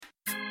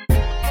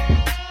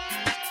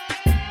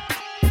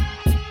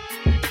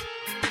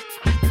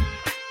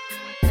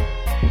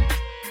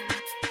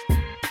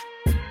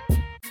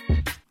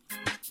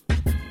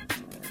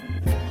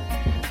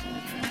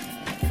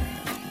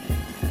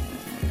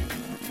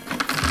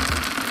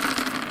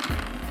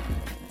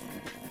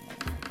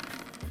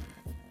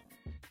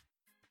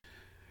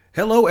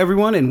Hello,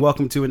 everyone, and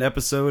welcome to an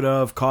episode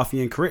of Coffee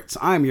and Crits.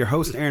 I'm your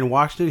host, Aaron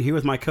Washington, here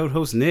with my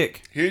co-host,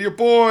 Nick. Here, your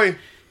boy.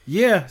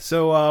 Yeah,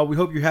 so we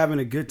hope you're having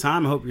a good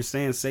time. I hope you're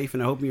staying safe,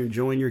 and I hope you're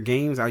enjoying your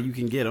games, how you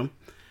can get them,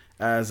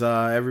 as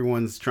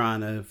everyone's trying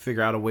to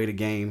figure out a way to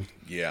game.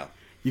 Yeah.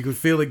 You can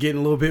feel it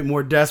getting a little bit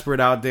more desperate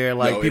out there.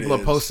 Like, No, people it are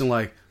is. posting,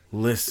 like,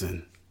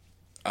 listen,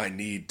 I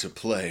need to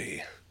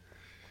play.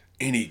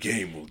 Any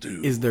game will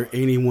do. is there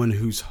anyone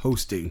who's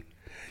hosting?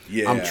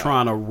 Yeah. I'm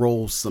trying to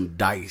roll some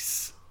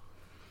dice.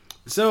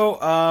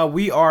 So,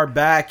 we are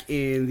back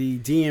in the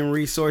DM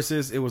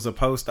resources. It was a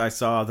post I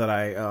saw that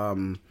I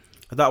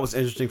thought was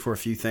interesting for a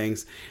few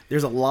things.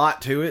 There's a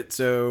lot to it,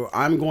 so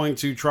I'm going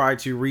to try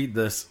to read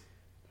this.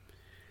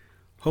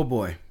 Oh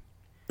boy.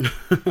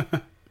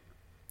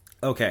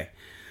 Okay.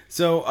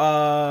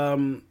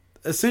 So,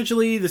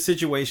 essentially the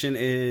situation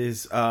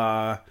is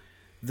that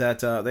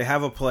they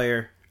have a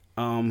player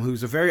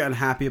who's very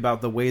unhappy about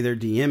the way they're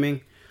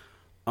DMing.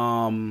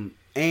 And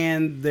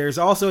there's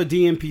also a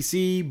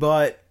DMPC,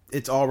 but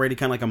it's already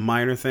kind of like a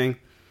minor thing.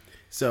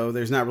 So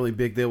there's not really a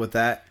big deal with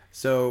that.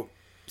 So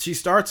she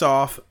starts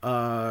off,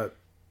 I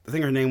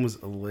think her name was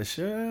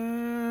Alicia.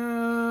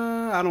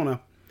 I don't know.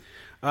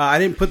 I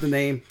didn't put the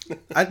name.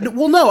 I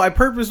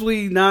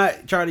purposely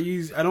not try to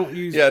use, I don't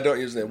use. Yeah, don't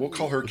use the name. We'll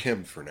call her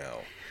Kim for now.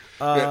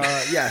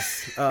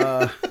 Yes.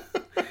 God,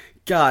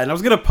 and I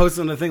was going to post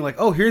on the thing like,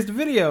 oh, here's the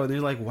video. And they're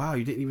like, wow,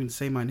 you didn't even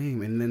say my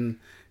name. And then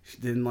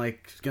she's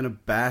going to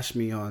bash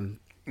me on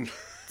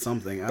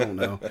something. I don't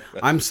know.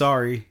 I'm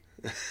sorry.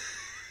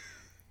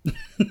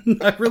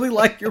 I really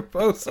like your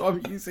post, so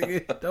I'm using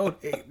it.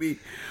 Don't hate me.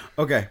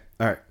 Okay.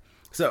 All right.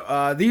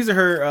 So these are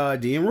her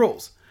DM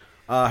rules.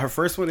 Her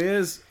first one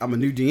is, I'm a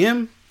new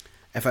DM.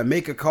 If I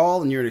make a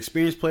call and you're an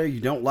experienced player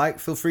you don't like,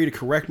 feel free to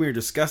correct me or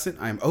discuss it.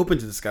 I am open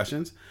to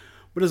discussions,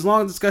 but as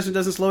long as discussion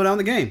doesn't slow down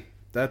the game.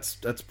 That's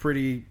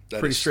pretty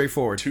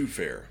straightforward. Too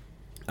fair.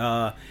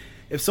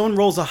 If someone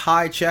rolls a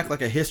high check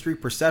like a history,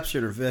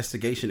 perception, or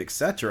investigation,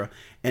 etc.,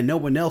 and no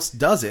one else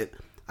does it,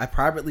 I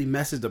privately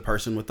message the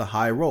person with the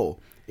high roll.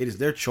 It is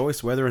their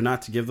choice whether or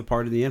not to give the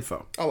party the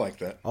info. I like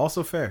that.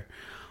 Also fair.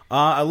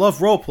 I love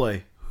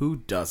roleplay. Who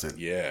doesn't?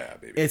 Yeah,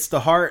 baby. It's the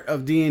heart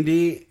of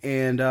D&D,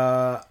 and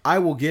I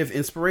will give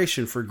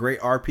inspiration for great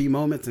RP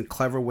moments and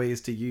clever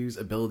ways to use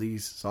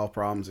abilities, solve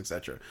problems,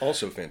 etc.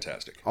 Also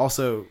fantastic.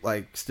 Also,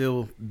 like,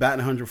 still batting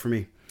 100 for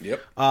me.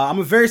 Yep. I'm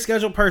a very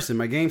scheduled person.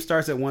 My game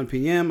starts at 1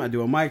 p.m. I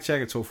do a mic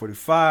check at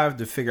 12:45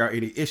 to figure out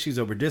any issues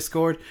over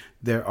Discord.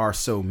 There are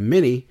so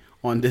many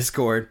on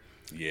Discord.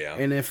 Yeah.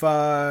 And if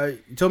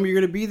you told me you're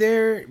going to be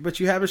there, but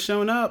you haven't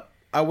shown up,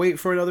 I wait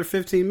for another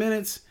 15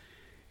 minutes.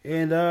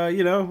 And, I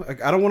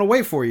don't want to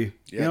wait for you.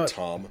 Yeah, You know,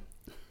 Tom.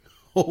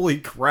 holy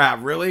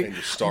crap, really? And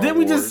your Star Didn't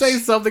we just Wars. say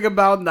something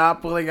about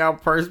not pulling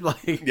out first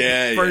names?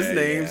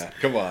 Yeah.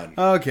 Come on.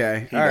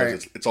 Okay. He All knows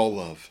right. it's all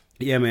love.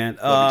 Yeah, man.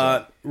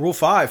 Love you, Rule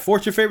 5.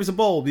 Fortune favors the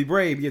bold. Be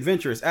brave. Be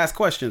adventurous. Ask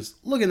questions.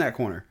 Look in that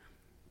corner.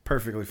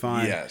 Perfectly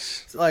fine.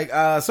 Yes. Like,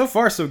 so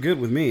far, so good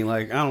with me.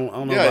 Like, I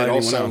don't know Yeah, about it all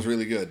anyone sounds else.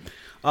 really good.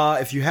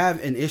 If you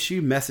have an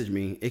issue, message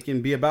me. It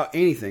can be about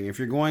anything. If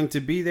you're going to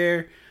be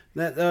there,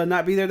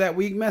 not be there that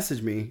week,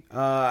 message me.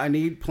 I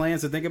need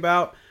plans to think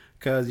about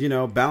because,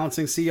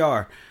 balancing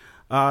CR.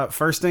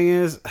 First thing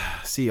is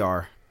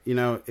CR.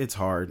 It's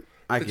hard.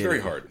 It's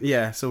very hard.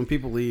 Yeah, so when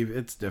people leave,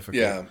 it's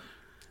difficult. Yeah.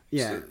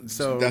 Yeah,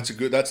 so that's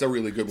a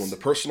really good one. The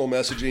personal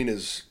messaging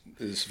is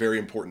very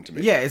important to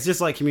me. yeah, it's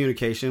just like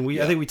communication.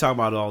 I think we talk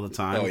about it all the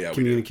time. Oh, yeah, we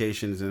do.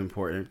 Communication is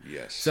important.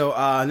 Yes. So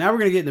now we're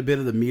gonna get into a bit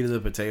of the meat of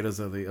the potatoes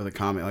of the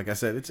comment. Like I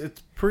said, it's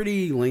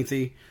pretty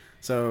lengthy.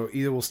 So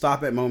either we'll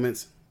stop at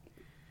moments.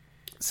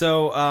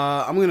 So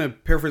I'm gonna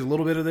paraphrase a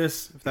little bit of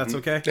this, if that's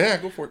okay. Yeah,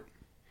 go for it.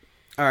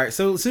 All right.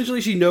 So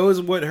essentially, she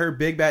knows what her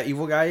big bad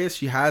evil guy is.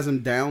 She has him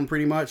down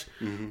pretty much.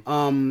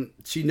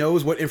 She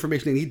knows what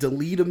information they need to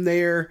lead him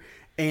there.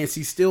 And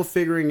she's still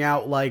figuring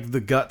out, like,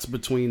 the guts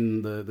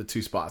between the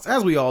two spots.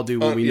 As we all do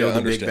when we know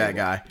the big bad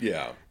guy.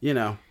 Yeah.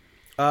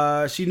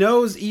 She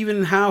knows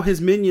even how his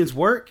minions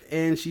work.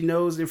 And she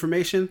knows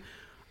information.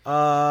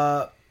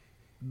 But,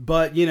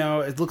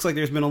 it looks like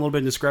there's been a little bit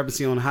of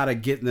discrepancy on how to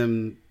get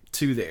them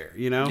to there,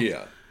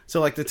 Yeah.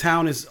 So, like, the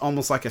town is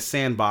almost like a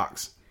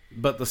sandbox.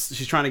 But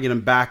she's trying to get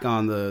him back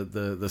on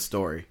the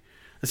story.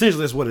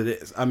 Essentially, that's what it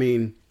is. I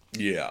mean...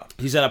 Yeah.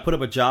 He said, I put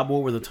up a job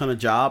board with a ton of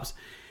jobs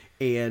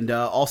and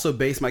also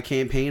base my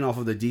campaign off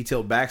of the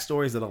detailed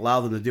backstories that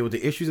allow them to deal with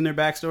the issues in their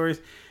backstories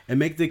and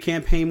make the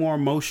campaign more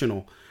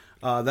emotional.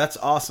 That's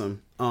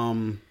awesome.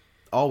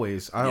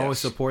 Always. I always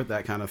support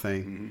that kind of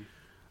thing.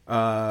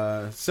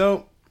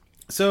 So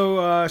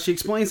she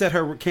explains that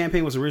her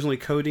campaign was originally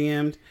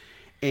co-DM'd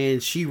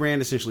and she ran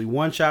essentially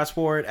one-shots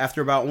for it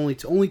after about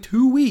only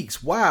 2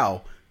 weeks.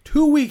 Wow.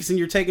 2 weeks and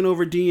you're taking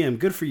over DM.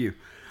 Good for you.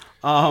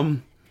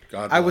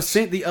 I was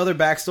sent the other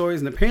backstories,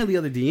 and apparently the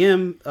other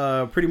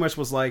DM pretty much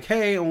was like,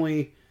 hey,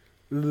 only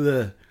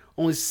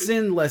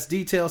send less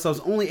details. So I was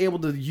only able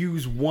to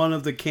use one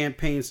of the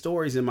campaign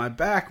stories in my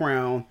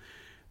background,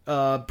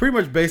 pretty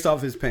much based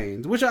off his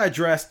pains, which I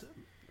addressed.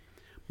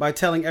 by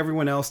telling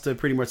everyone else to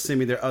pretty much send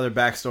me their other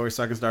backstory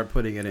so I can start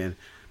putting it in.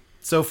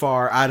 So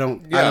far,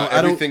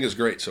 everything is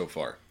great so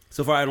far.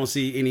 So far, I don't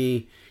see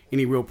any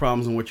real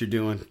problems in what you're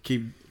doing.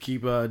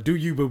 Keep do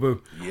you, boo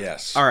boo.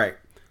 Yes. All right.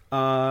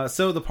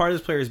 So the part of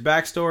this player's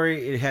backstory,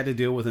 it had to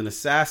deal with an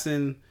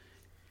assassin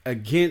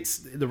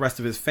against the rest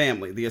of his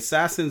family. The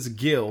Assassin's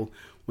Guild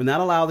would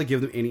not allow to give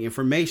them any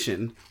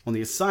information on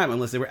the assignment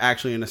unless they were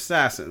actually an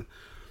assassin.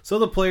 So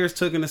the players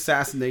took an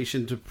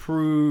assassination to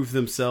prove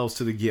themselves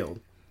to the guild.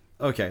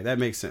 Okay, that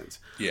makes sense.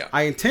 Yeah.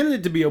 I intended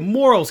it to be a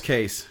morals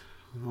case.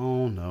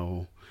 Oh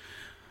no.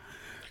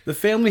 The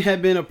family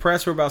had been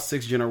oppressed for about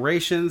 6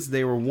 generations.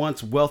 They were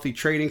once wealthy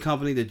trading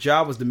company. The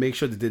job was to make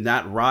sure they did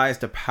not rise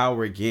to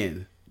power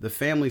again. The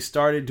family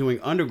started doing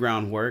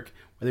underground work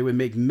where they would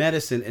make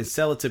medicine and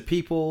sell it to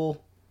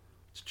people.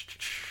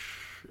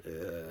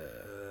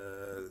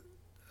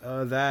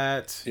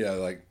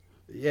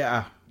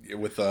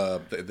 With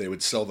they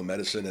would sell the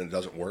medicine and it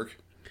doesn't work.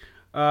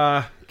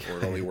 Or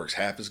it only works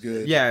half as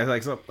good. Yeah,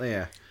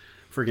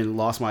 freaking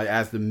lost my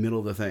ass in the middle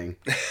of the thing.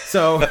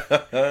 So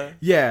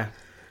yeah,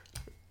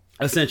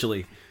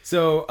 essentially.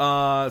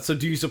 So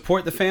do you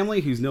support the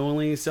family who's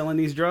knowingly selling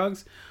these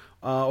drugs,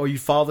 or you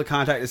follow the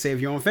contact to save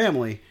your own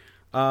family?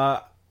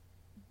 The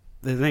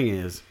thing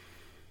is,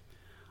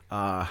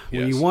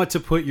 when you want to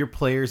put your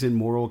players in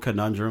moral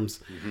conundrums,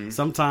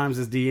 sometimes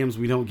as DMs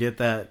we don't get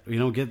that. We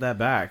don't get that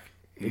back.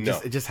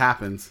 It just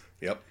happens.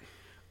 Yep.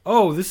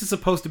 Oh, this is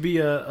supposed to be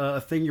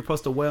a thing you're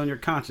supposed to weigh on your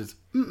conscience.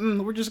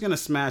 We're just gonna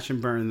smash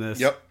and burn this.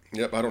 Yep.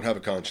 I don't have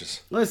a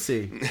conscience. Let's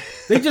see.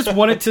 They just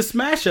wanted to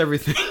smash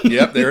everything.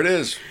 Yep, there it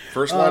is.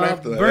 First line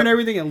after that. Burn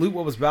everything and loot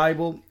what was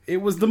valuable. It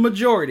was the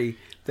majority.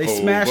 They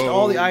smashed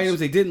all the items.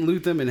 They didn't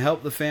loot them and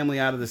helped the family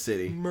out of the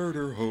city.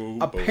 Murder hobos.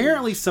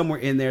 Apparently, somewhere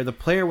in there, the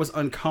player was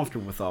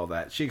uncomfortable with all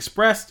that. She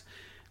expressed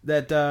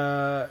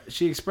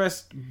she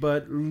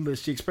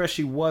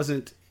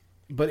wasn't.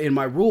 But in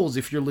my rules,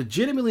 if you're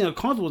legitimately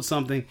uncomfortable with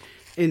something,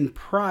 in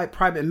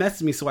private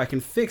message me so I can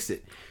fix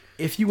it.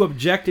 If you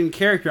object in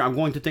character, I'm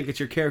going to think it's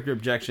your character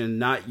objection,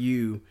 not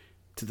you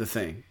to the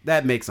thing.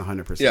 That makes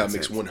 100% sense. Yeah, it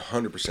makes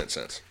 100%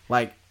 sense.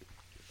 Like,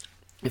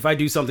 if I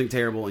do something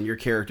terrible and your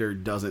character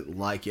doesn't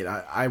like it,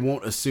 I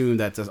won't assume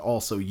that's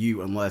also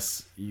you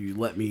unless you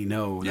let me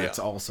know that's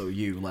also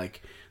you.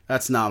 Like,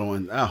 that's not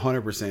on,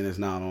 100% is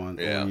not on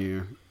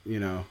you,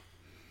 you know.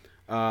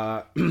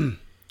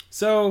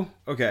 So,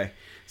 okay.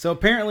 So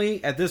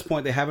apparently, at this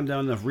point, they haven't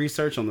done enough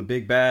research on the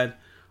big bad.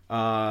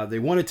 They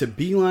wanted to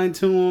beeline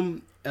to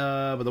him,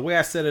 but the way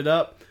I set it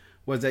up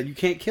was that you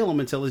can't kill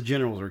him until his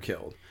generals are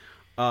killed.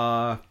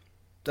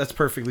 That's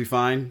perfectly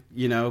fine.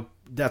 You know,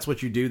 that's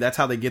what you do. That's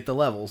how they get the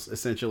levels,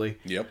 essentially.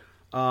 Yep.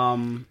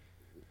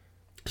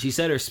 She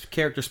said her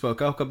character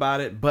spoke up about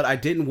it, but I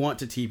didn't want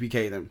to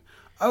TPK them.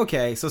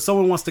 Okay, so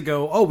someone wants to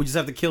go, oh, we just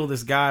have to kill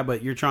this guy,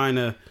 but you're trying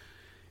to,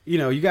 you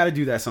know, you got to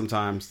do that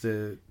sometimes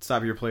to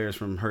stop your players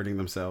from hurting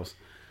themselves.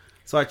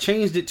 So I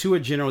changed it to a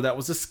general that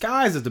was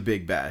disguised as the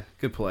big bad.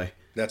 Good play.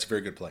 That's a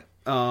very good play.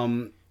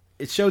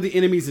 It showed the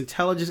enemy's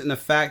intelligence and the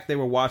fact they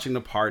were watching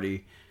the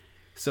party.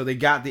 So they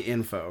got the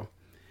info.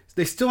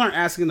 They still aren't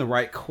asking the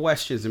right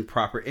questions and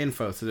proper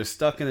info. So they're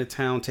stuck in the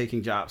town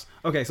taking jobs.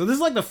 Okay, so this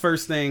is like the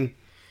first thing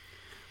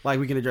like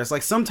we can address.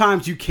 Like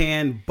sometimes you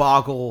can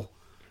boggle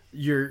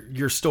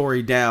your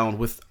story down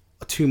with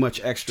too much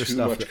extra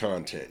stuff. Too much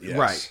content, yes.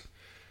 Right.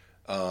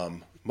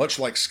 Much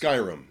like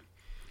Skyrim,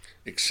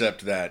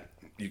 except that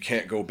you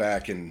can't go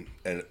back and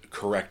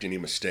correct any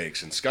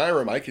mistakes. In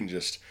Skyrim, I can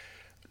just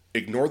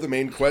ignore the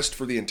main quest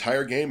for the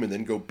entire game and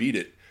then go beat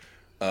it.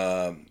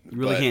 You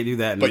really can't do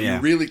that. You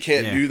really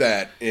can't do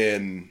that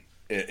in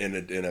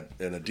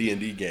a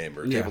D&D game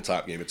or a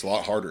tabletop game. It's a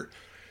lot harder.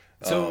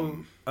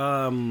 So,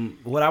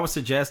 what I would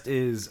suggest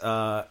is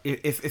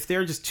if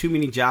there are just too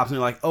many jobs and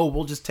they're like, oh,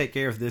 we'll just take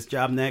care of this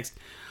job next.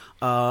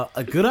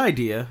 A good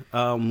idea,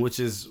 which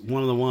is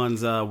one of the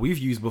ones we've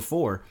used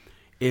before,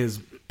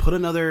 is put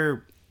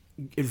another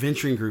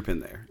adventuring group in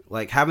there.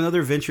 Like have another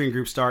adventuring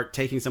group start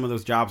taking some of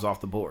those jobs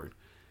off the board.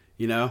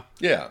 You know?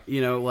 Yeah.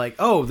 You know, like,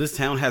 oh, this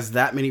town has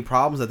that many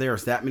problems that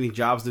there's that many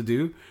jobs to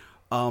do.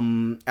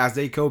 As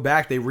they go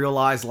back, they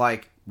realize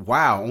like,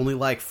 wow, only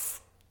like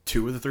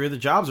 2 or 3 of the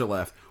jobs are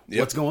left. Yep.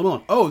 What's going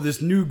on? Oh,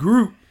 this new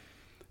group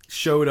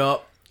showed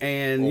up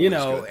and,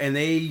 and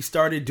they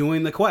started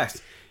doing the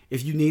quest.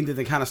 If you need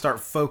to kind of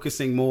start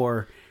focusing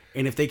more,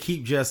 and if they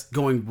keep just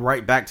going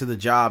right back to the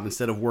job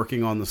instead of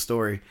working on the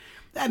story,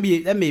 that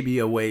may be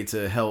a way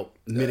to help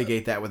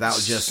mitigate that without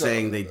just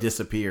saying they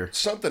disappear.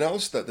 Something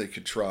else that they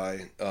could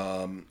try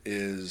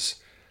is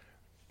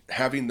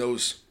having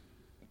those,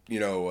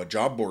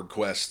 job board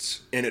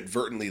quests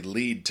inadvertently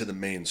lead to the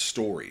main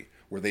story,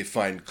 where they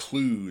find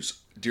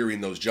clues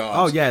during those jobs.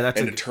 Oh yeah,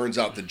 it turns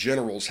out the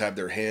generals have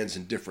their hands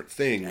in different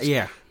things.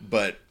 Yeah,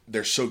 but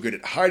they're so good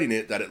at hiding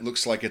it that it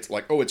looks like it's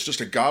just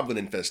a goblin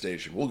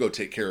infestation. We'll go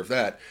take care of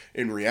that.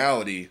 In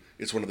reality,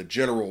 it's one of the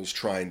generals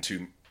trying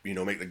to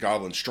make the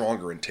goblins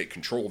stronger and take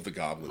control of the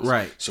goblins.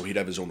 Right. So he'd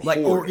have his own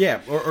horde.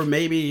 Or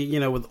maybe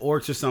with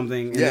orcs or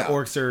something. And the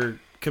orcs are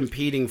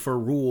competing for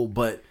rule,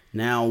 but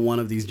now one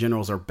of these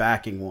generals are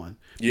backing one.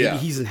 Yeah.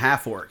 Maybe he's in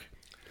half orc.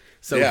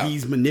 So Yeah.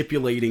 he's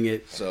manipulating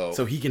it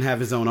so he can have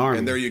his own army.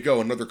 And there you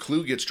go. Another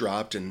clue gets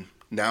dropped, and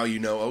now you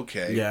know,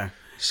 okay. Yeah.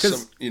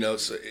 Because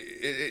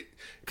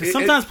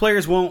sometimes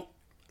players won't.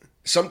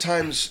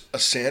 Sometimes a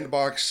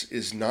sandbox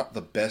is not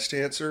the best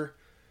answer.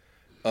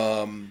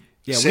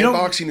 Yeah,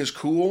 Sandboxing is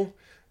cool,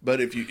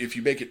 but if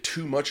you make it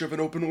too much of an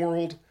open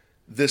world,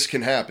 this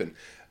can happen.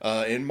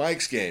 In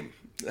Mike's game,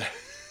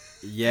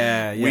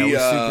 yeah, we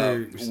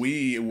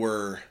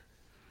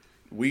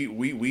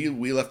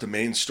left the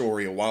main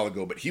story a while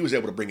ago, but he was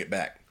able to bring it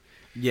back.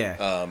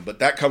 Yeah. But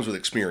that comes with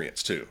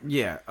experience too.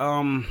 Yeah.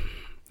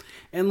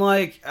 And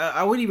like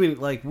I wouldn't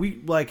even I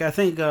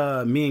think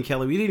me and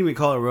Kelly, we didn't even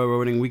call it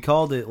railroading. We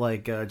called it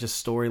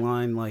just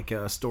storyline, like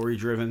a story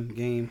driven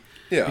game.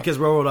 Yeah. Because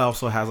railroad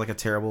also has like a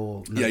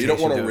terrible. Yeah, you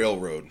don't want a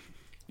railroad.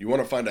 You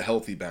want to find a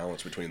healthy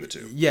balance between the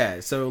two.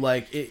 Yeah, so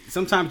like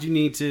sometimes you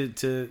need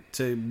to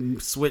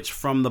switch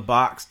from the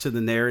box to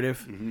the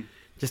narrative,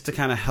 just to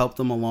kind of help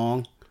them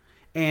along,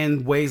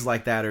 and ways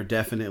like that are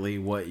definitely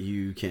what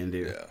you can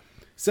do. Yeah.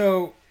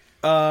 So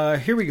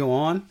here we go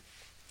on.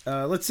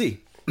 Let's see.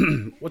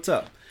 What's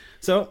up?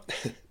 So,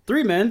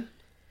 3 men.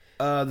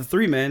 The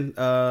 3 men,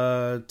 2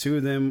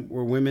 of them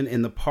were women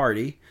in the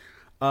party,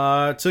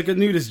 took a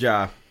nudist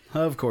job.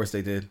 Of course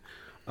they did.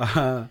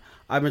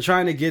 I've been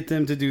trying to get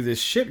them to do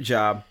this ship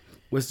job,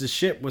 which the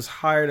ship was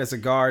hired as a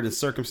guard in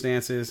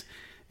circumstances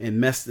and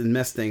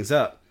messed things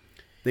up.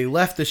 They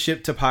left the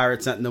ship to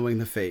pirates, not knowing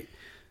the fate.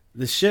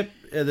 The ship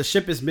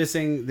is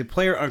missing. The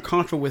player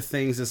uncomfortable with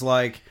things is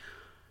like,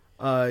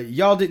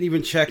 y'all didn't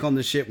even check on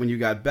the ship when you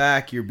got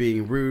back. You're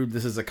being rude.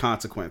 This is a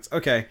consequence.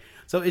 Okay.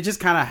 So it just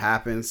kind of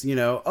happens,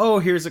 oh,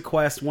 here's a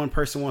quest. One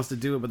person wants to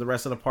do it, but the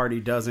rest of the party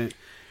doesn't.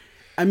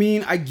 I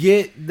mean, I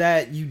get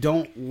that you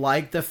don't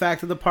like the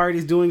fact that the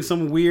party's doing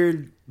some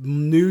weird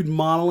nude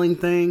modeling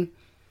thing,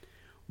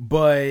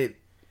 but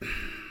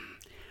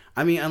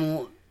I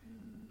mean,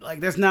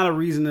 that's not a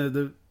reason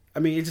to,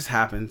 it just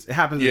happens. It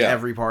happens with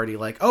every party.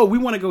 Like, oh, we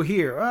want to go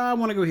here. I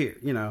want to go here,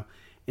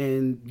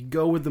 and you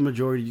go with the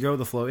majority, you go with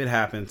the flow. It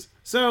happens.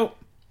 So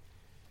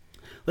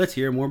let's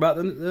hear more about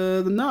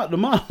the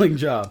modeling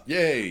job.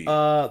 Yay!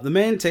 The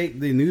men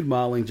take the nude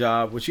modeling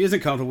job, which she isn't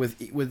comfortable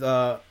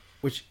with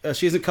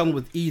she isn't comfortable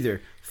with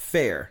either.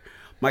 Fair.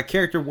 My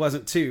character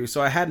wasn't too,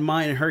 so I had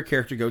mine and her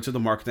character go to the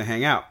market to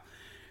hang out.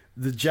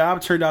 The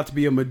job turned out to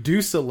be a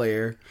Medusa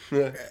lair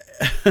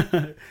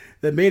that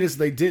made it so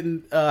they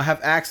didn't have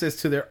access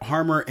to their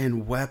armor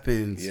and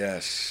weapons.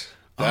 Yes.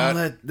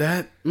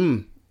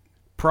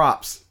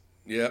 Props.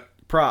 Yep.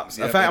 Props.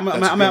 Yep, In fact, I'm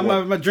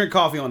going to drink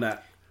coffee on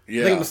that.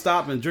 Yeah. I think I'm going to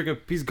stop and drink a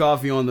piece of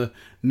coffee on the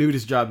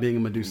nudist job being a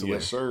Medusa lair.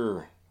 Yes,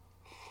 sir.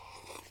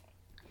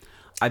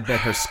 I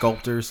bet her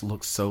sculptors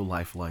look so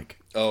lifelike.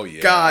 Oh,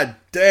 yeah. God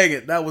dang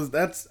it.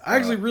 That's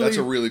actually really... That's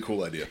a really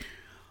cool idea.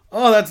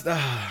 Oh,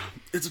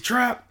 it's a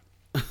trap.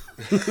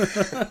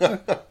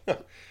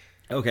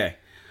 Okay.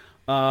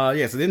 So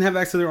they didn't have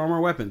access to their armor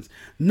or weapons.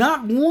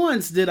 Not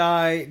once did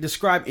I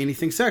describe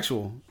anything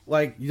sexual.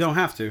 Like, you don't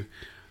have to.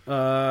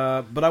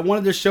 But I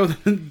wanted to show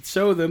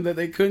them that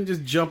they couldn't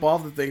just jump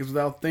off the things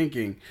without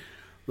thinking.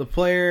 The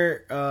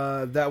player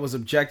that was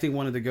objecting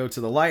wanted to go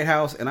to the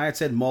lighthouse, and I had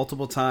said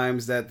multiple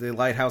times that the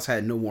lighthouse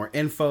had no more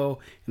info,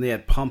 and they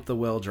had pumped the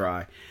well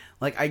dry.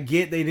 Like, I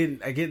get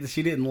that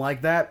she didn't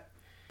like that,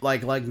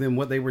 like them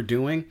what they were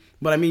doing,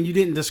 but I mean, you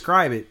didn't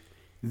describe it.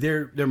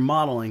 They're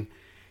modeling,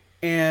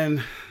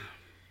 and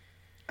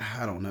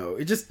I don't know.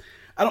 It just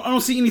I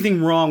don't see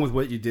anything wrong with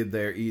what you did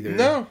there either.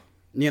 No,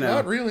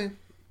 not really.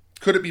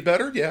 Could it be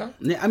better? Yeah.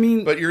 I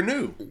mean, but you're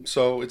new,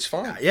 so it's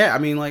fine. Yeah, I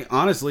mean,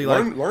 honestly,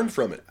 learn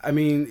from it. I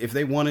mean, if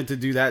they wanted to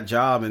do that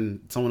job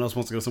and someone else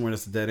wants to go somewhere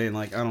that's a dead end,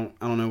 I don't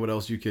know what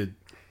else you could.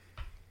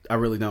 I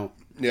really don't.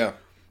 Yeah.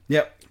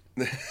 Yep.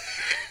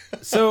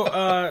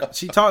 So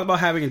she talked about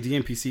having a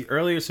DMPC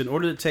earlier. So in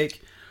order to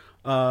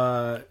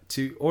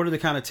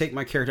kind of take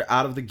my character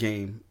out of the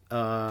game,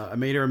 I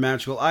made her a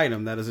magical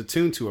item that is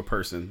attuned to a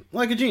person,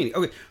 like a genie.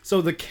 Okay,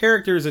 so the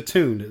character is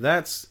attuned.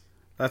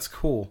 That's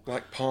cool.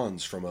 Like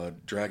pawns from a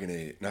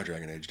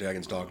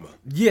Dragon's Dogma.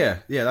 Yeah,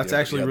 that's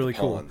actually really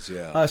pawns, cool.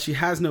 Yeah. She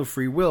has no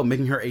free will,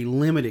 making her a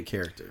limited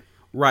character.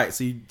 Right,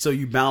 so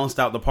you balanced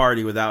out the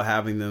party without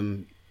having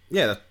them.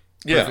 Yeah,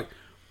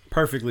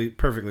 perfectly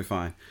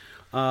fine.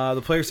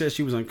 The player says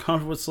she was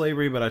uncomfortable with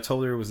slavery, but I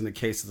told her it wasn't the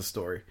case of the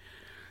story,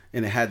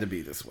 and it had to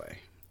be this way.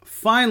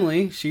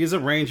 Finally, she is a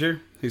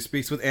ranger who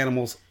speaks with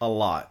animals a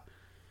lot.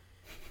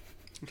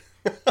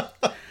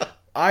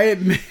 I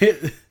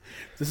admit...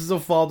 This is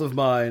a fault of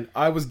mine.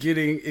 I was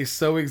getting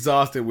so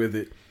exhausted with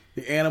it.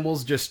 The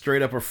animals just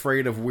straight up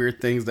afraid of weird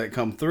things that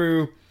come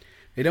through.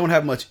 They don't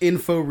have much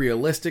info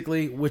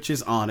realistically, which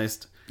is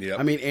honest. Yep.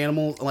 I mean,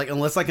 animals,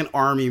 unless an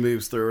army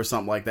moves through or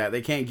something like that,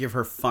 they can't give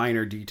her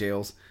finer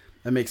details.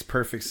 That makes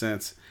perfect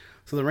sense.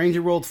 So the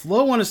ranger rolled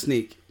flow on a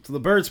sneak, so the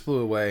birds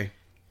flew away.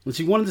 When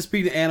she wanted to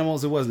speak to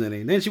animals, there wasn't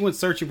any. Then she went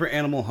searching for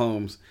animal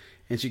homes,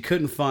 and she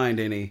couldn't find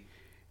any.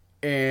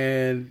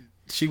 And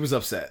she was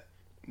upset.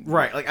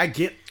 Right, I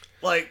get...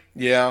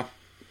 yeah.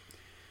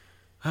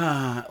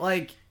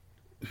 Like,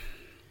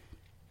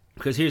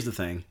 because here's the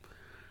thing.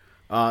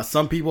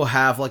 Some people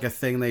have like a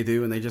thing they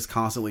do and they just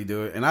constantly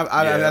do it, and I've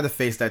had to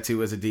face that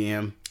too as a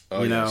DM.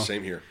 Oh, yeah,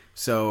 same here.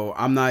 So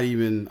I'm not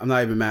even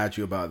mad at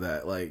you about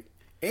that. Like,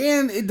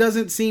 and it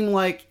doesn't seem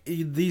like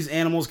these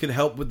animals could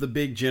help with the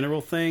big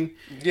general thing.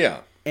 Yeah.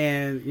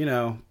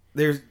 And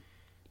there's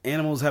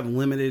animals have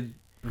limited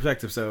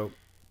perspective, so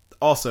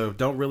also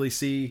don't really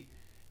see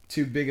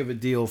too big of a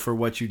deal for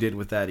what you did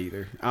with that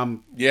either.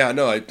 Yeah,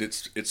 no,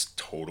 it's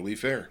totally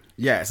fair.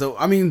 Yeah, so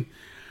I mean,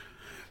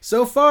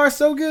 so far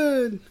so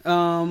good.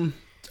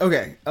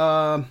 Okay.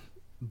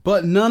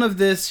 But none of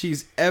this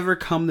she's ever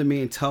come to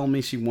me and tell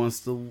me she wants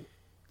to.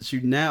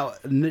 She's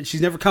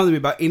never come to me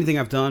about anything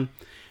I've done,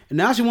 and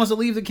now she wants to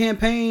leave the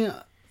campaign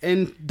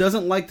and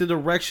doesn't like the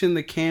direction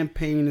the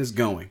campaign is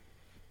going.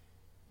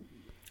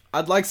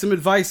 I'd like some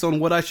advice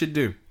on what I should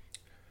do.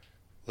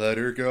 Let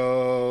her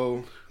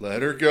go.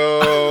 Let her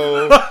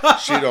go.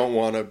 She don't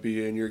want to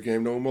be in your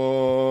game no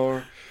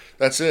more.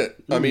 That's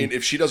it. I mean,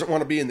 if she doesn't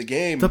want to be in the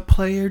game... The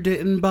player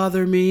didn't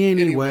bother me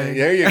anyway.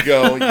 There you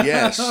go.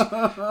 Yes.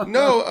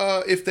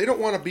 No, if they don't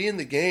want to be in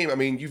the game, I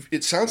mean,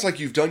 it sounds like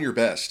you've done your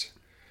best.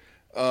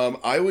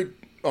 I would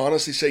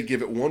honestly say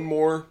give it one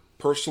more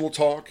personal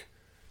talk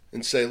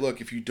and say,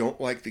 look, if you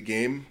don't like the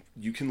game,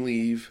 you can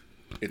leave.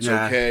 It's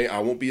okay. I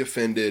won't be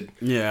offended.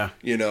 Yeah.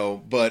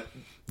 But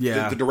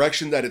the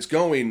direction that it's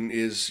going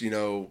is,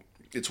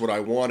 it's what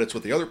I want. It's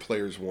what the other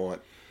players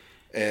want.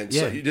 And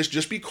so you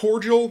just be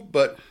cordial,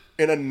 but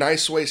in a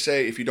nice way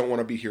say, if you don't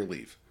want to be here,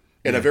 leave.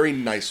 In a very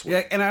nice way.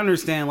 Yeah, and I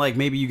understand, like,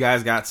 maybe you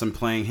guys got some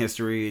playing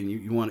history and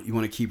you want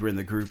to keep her in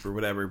the group or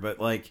whatever, but,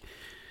 like,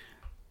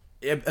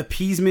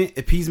 appeasement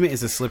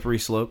is a slippery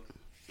slope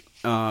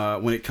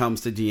when it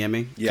comes to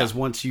DMing. Because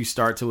once you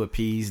start to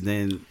appease,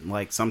 then,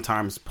 like,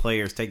 sometimes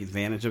players take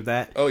advantage of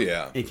that. Oh,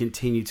 yeah. And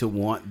continue to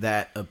want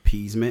that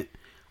appeasement.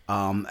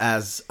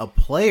 As a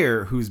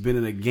player who's been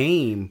in a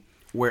game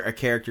where a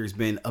character's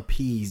been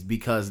appeased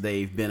because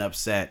they've been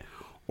upset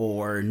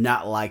or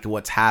not liked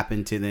what's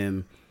happened to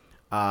them,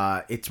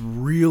 it's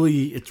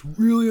really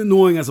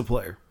annoying as a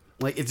player.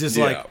 Like, it's just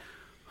like,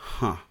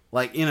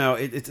 like,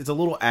 it's a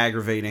little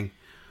aggravating.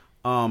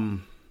 But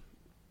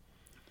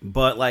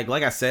like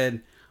I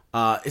said,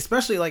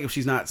 especially like if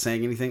she's not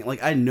saying anything,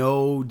 like I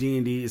know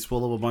D&D is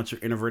full of a bunch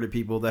of introverted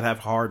people that have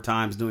hard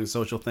times doing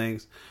social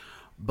things.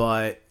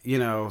 But,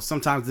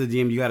 sometimes the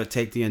DM, you got to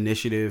take the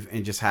initiative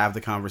and just have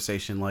the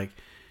conversation. Like,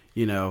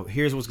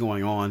 here's what's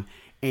going on.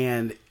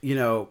 And,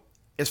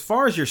 as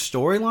far as your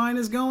storyline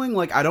is going,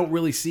 like, I don't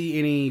really see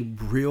any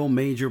real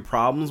major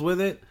problems with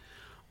it.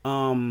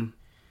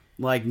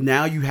 Like,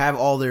 now you have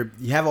all their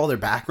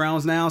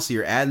backgrounds now, so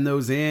you're adding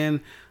those in.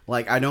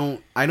 Like, I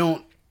don't,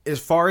 as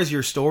far as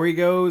your story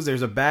goes,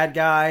 there's a bad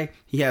guy.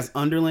 He has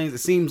underlings. It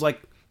seems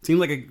like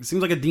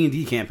a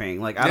D&D campaign.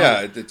 Like,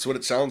 it's what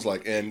it sounds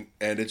like, and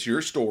it's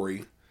your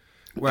story,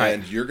 right?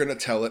 And you're gonna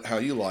tell it how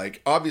you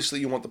like. Obviously,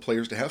 you want the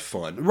players to have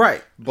fun,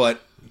 right?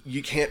 But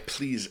you can't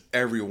please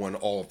everyone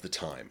all of the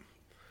time,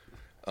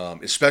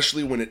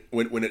 especially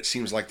when it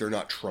seems like they're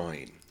not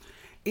trying.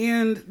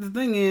 And the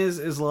thing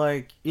is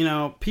like,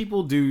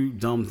 people do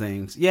dumb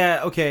things.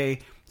 Yeah, okay.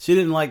 She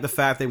didn't like the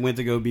fact they went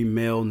to go be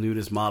male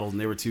nudist models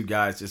and there were two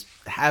guys just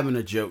having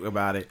a joke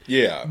about it.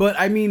 Yeah. But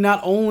I mean,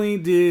 not only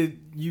did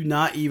you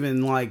not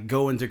even like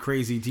go into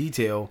crazy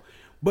detail,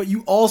 but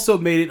you also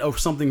made it of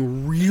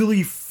something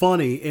really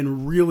funny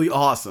and really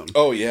awesome.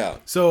 Oh yeah.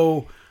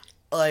 So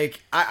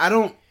like, I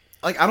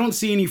don't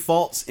see any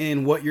faults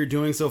in what you're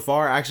doing so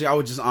far. Actually, I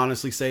would just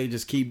honestly say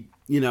just keep,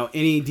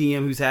 any DM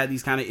who's had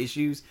these kind of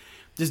issues,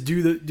 just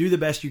do the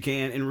best you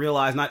can and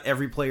realize not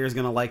every player is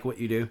going to like what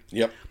you do.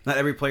 Yep. Not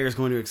every player is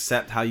going to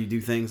accept how you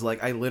do things.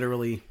 Like, I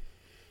literally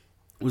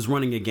was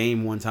running a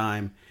game one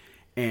time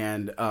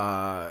and,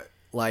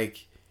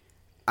 like,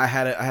 I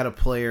had a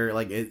player,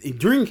 like,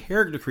 during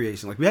character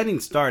creation, like, we hadn't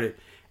even started,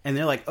 and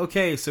they're like,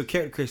 okay, so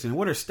character creation,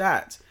 what are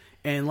stats?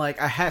 And,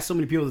 like, I had so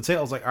many people to tell,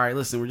 I was like, all right,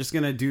 listen, we're just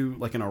going to do,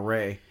 like, an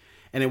array.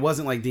 And it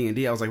wasn't like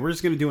D&D. I was like, we're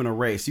just going to do an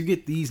array. So you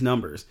get these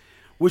numbers,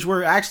 which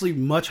were actually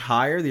much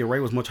higher. The array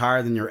was much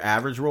higher than your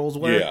average rolls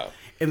were. Yeah.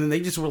 And then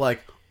they just were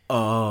like,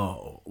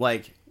 oh,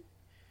 like,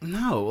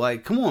 no,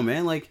 like, come on,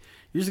 man. Like,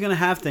 you're just going to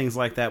have things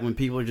like that when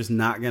people are just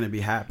not going to be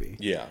happy.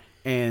 Yeah.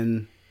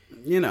 And,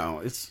 you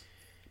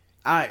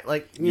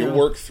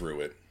work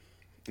through it.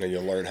 And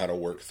you'll learn how to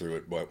work through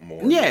it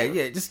more. Yeah,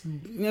 yeah. Just,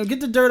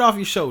 get the dirt off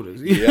your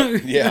shoulders.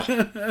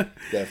 Yeah,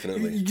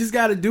 definitely. You just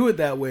got to do it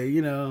that way,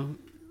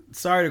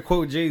 Sorry to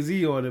quote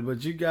Jay-Z on it,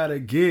 but you got to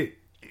get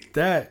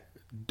that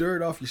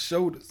dirt off your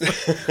shoulders.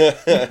 Because,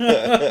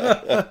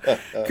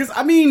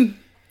 I mean,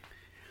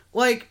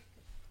 like,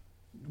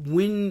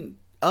 when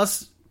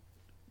us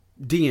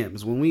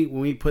DMs, when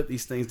we put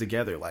these things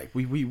together, like,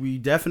 we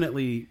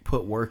definitely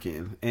put work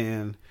in.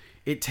 And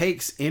it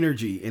takes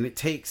energy and it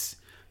takes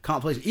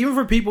contemplation. Even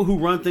for people who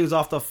run things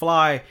off the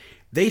fly,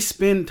 they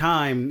spend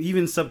time,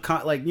 even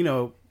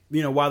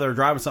while they're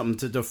driving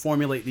something to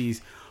formulate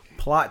these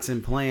plots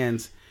and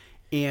plans.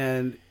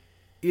 And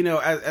you know,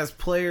 as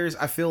players,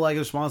 I feel like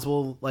it's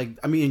responsible. Like,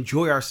 I mean,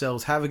 enjoy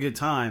ourselves, have a good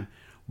time,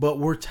 but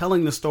we're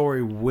telling the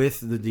story with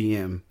the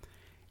DM,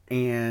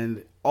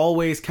 and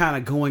always kind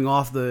of going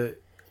off the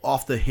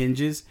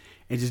hinges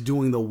and just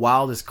doing the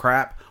wildest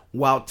crap,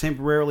 while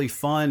temporarily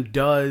fun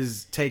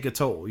does take a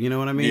toll. You know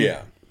what I mean?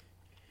 Yeah.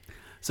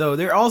 So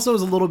there also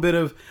is a little bit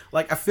of,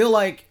 like, I feel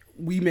like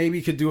we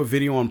maybe could do a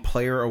video on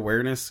player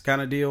awareness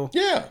kind of deal.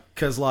 Yeah.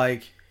 Because,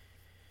 like,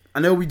 I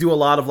know we do a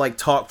lot of, like,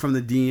 talk from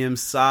the DM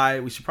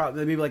side. We should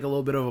probably, maybe, like, a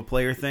little bit of a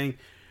player thing.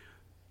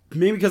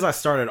 Maybe because I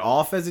started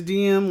off as a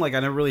DM, like, I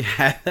never really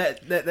had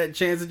that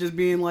chance of just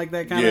being, like,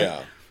 that kind of.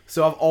 Yeah.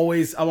 So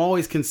I'm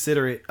always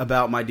considerate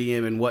about my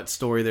DM and what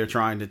story they're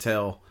trying to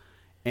tell.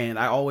 And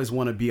I always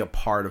want to be a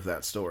part of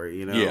that story,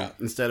 you know? Yeah.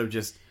 Instead of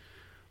just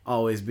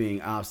always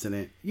being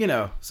obstinate, you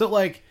know? So,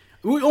 like,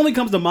 it only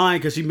comes to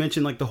mind because you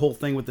mentioned, like, the whole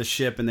thing with the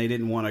ship and they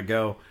didn't want to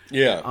go.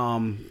 Yeah.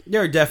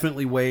 There are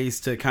definitely ways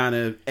to kind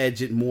of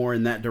edge it more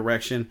in that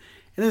direction.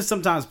 And then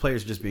sometimes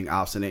players are just being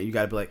obstinate. You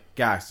got to be like,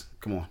 guys,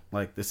 come on.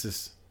 Like, this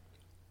is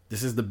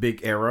the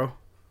big arrow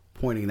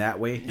pointing that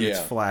way. And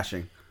it's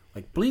flashing.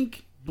 Like,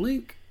 blink,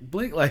 blink,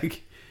 blink.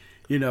 Like,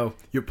 you know,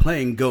 you're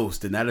playing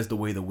Ghost and that is the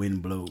way the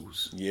wind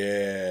blows.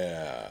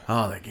 Yeah.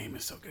 Oh, that game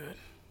is so good.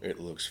 It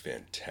looks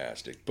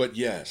fantastic. But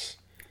yes.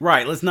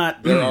 Right, let's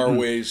not... There are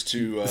ways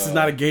to... this is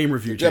not a game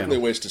review channel.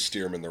 Definitely ways to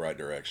steer them in the right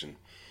direction.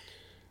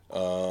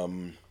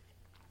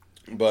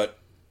 But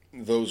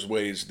those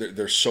ways,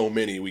 there's so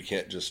many, we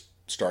can't just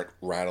start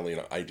rattling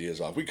ideas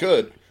off. We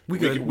could. We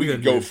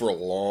could go for a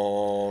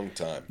long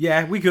time.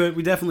 Yeah, we could.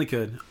 We definitely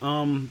could.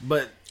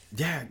 But,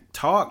 yeah,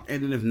 talk.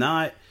 And if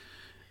not,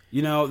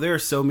 you know, there are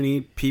so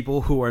many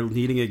people who are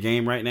needing a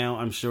game right now.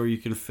 I'm sure you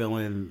can fill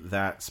in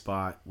that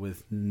spot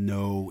with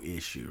no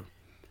issue.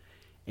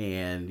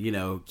 And, you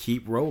know,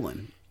 keep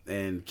rolling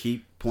and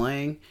keep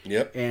playing.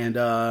 Yep. And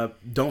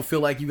don't feel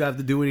like you have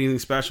to do anything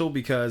special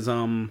because,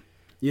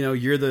 you know,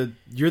 you're the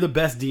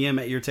best DM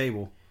at your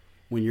table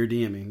when you're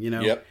DMing, you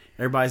know? Yep.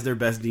 Everybody's their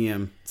best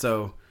DM.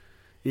 So,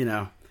 you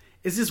know,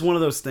 it's just one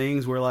of those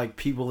things where, like,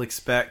 people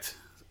expect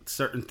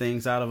certain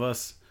things out of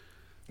us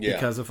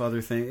because of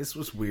other things. It's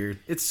just weird.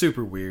 It's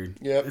super weird.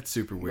 Yeah. It's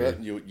super weird.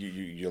 But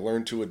you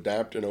learn to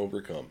adapt and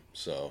overcome.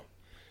 So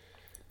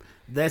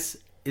this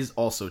is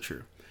also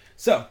true.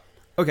 So,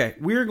 okay,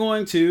 we're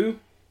going to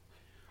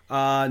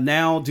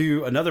now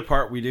do another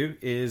part we do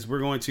is we're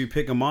going to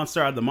pick a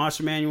monster out of the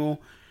monster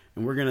manual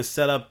and we're going to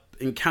set up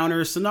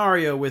encounter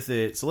scenario with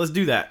it. So let's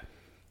do that.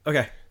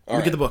 Okay, let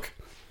me get the book.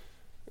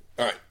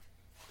 All right.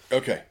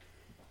 Okay.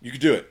 You can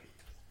do it.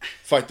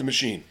 Fight the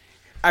machine.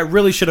 I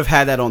really should have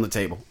had that on the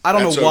table. I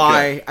don't know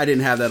why I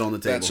didn't have that on the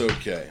table. That's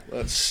okay.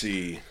 Let's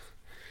see.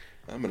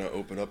 I'm going to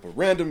open up a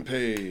random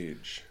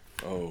page.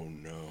 Oh,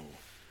 no.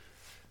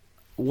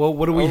 Well,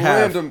 what do we have?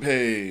 A random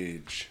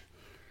page.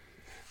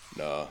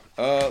 Nah.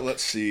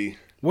 Let's see.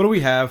 What do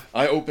we have?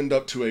 I opened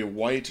up to a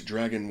white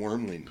dragon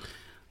wormling.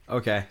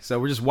 Okay, so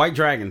we're just white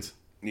dragons.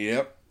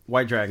 Yep.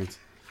 White dragons.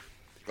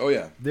 Oh,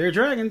 yeah. They're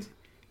dragons.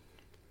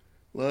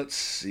 Let's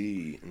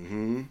see.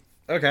 Mm-hmm.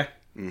 Okay.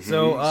 Mm-hmm.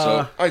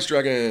 So, ice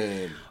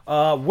dragon.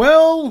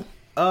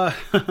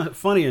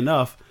 Funny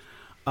enough,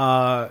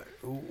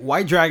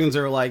 white dragons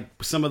are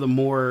like some of the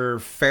more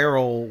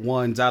feral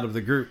ones out of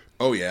the group.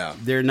 Oh yeah,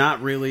 they're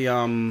not really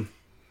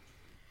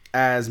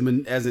as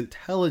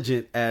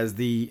intelligent as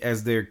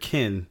their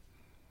kin.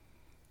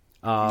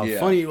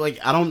 Funny, like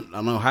I don't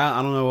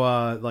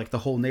know like the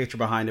whole nature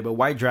behind it, but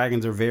white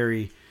dragons are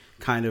very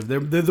kind of they're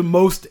the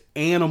most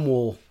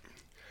animal.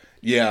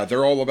 Yeah,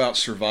 they're all about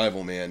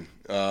survival, man.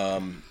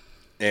 But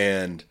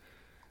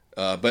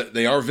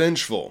they are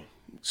vengeful.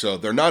 So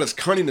they're not as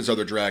cunning as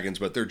other dragons,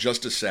 but they're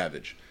just as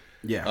savage.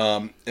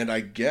 Yeah. And I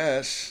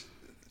guess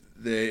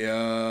they,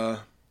 I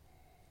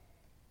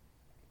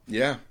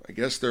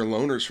guess they're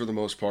loners for the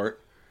most part.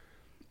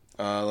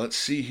 Let's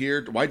see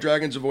here. White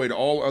dragons avoid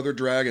all other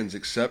dragons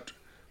except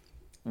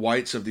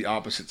whites of the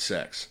opposite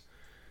sex.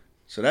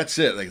 So that's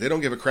it. Like they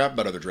don't give a crap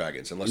about other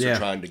dragons unless they're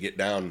trying to get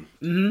down,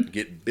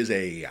 get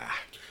busy.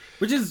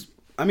 Which is,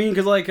 I mean,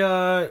 because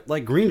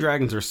like green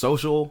dragons are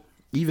social,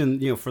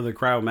 even for the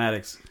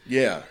cryomatics.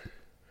 Yeah.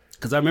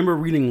 Because I remember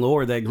reading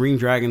lore that green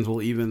dragons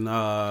will even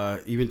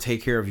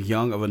take care of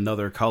young of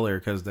another color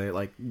because they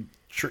like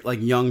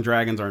young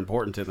dragons are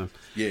important to them.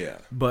 Yeah.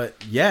 But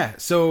yeah,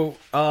 so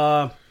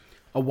a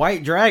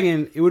white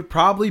dragon, it would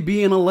probably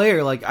be in a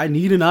lair. Like I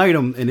need an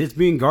item and it's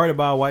being guarded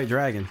by a white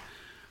dragon.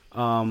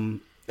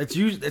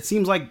 It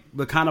seems like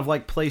the kind of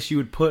like place you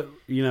would put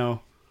a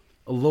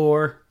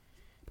lore,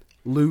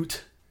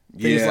 loot,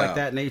 things like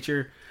that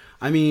nature.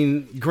 I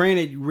mean,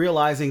 granted,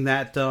 realizing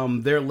that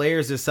their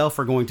layers itself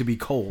are going to be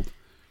cold.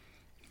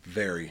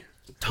 Very.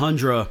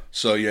 Tundra.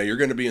 So, yeah, you're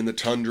going to be in the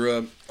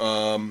tundra.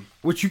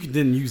 Which you can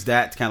then use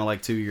that kind of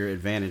like to your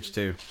advantage,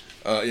 too.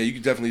 Yeah, you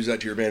can definitely use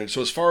that to your advantage.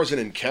 So, as far as an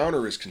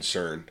encounter is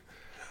concerned,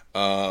 what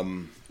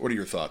are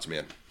your thoughts,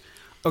 man?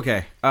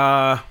 Okay.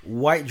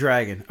 White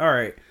dragon. All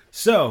right.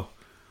 So,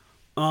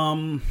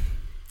 well,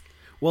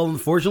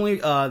 unfortunately,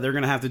 they're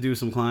going to have to do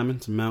some climbing,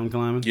 some mountain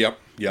climbing. Yep.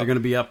 Yep. They're going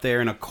to be up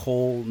there in a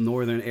cold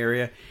northern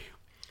area.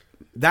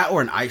 That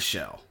or an ice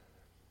shell.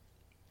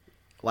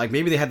 Like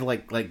maybe they had to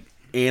like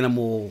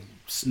animal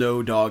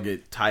snow dog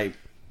it type.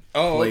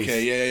 Oh, place.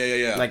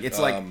 okay, yeah. Like it's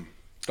like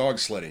dog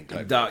sledding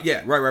type.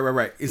 Yeah,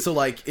 right. And so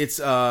like it's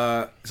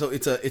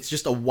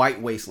just a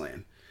white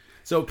wasteland.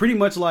 So pretty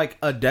much like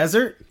a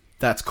desert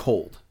that's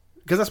cold,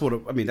 because that's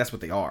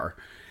what they are.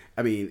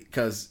 I mean,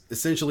 because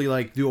essentially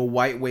like do a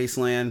white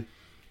wasteland,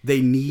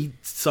 they need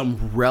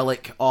some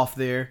relic off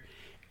there,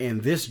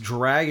 and this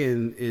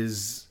dragon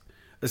is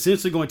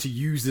essentially going to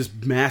use this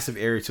massive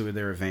area to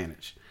their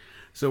advantage.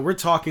 So we're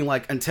talking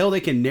like until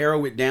they can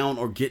narrow it down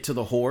or get to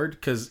the horde,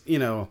 because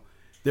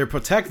they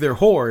protect their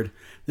horde.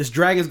 This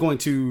dragon is going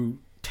to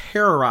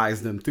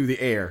terrorize them through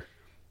the air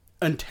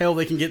until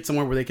they can get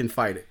somewhere where they can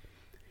fight it.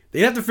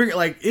 They'd have to figure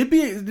like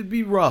it'd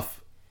be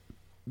rough,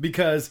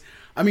 because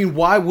I mean,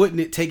 why wouldn't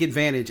it take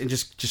advantage and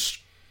just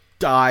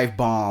dive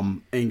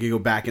bomb and go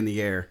back in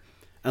the air,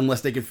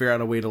 unless they could figure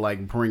out a way to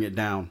like bring it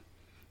down?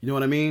 You know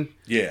what I mean?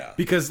 Yeah.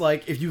 Because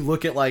like if you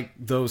look at like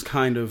those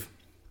kind of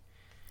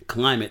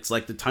climates,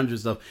 like the tundra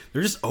stuff,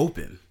 they're just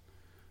open.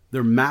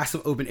 They're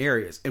massive open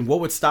areas. And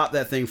what would stop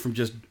that thing from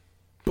just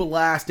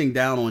blasting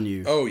down on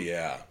you? Oh,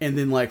 yeah. And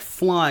then like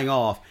flying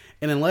off.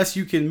 And unless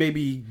you can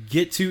maybe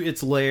get to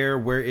its lair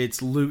where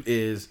its loot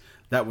is,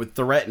 that would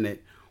threaten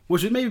it,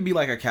 which would maybe be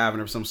like a cavern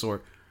of some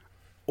sort.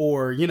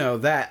 Or,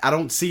 that, I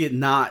don't see it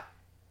not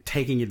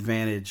taking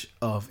advantage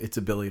of its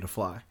ability to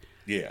fly.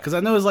 Yeah. Because I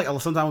know it's like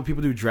sometimes when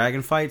people do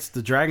dragon fights,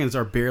 the dragons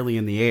are barely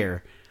in the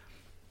air.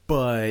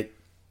 But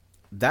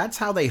that's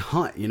how they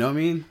hunt, you know what I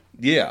mean?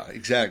 Yeah,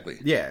 exactly.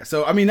 Yeah,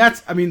 so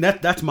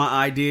that's my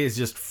idea, is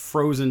just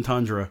frozen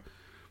tundra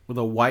with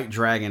a white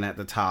dragon at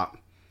the top.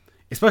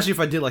 Especially if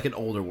I did like an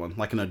older one,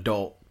 like an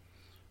adult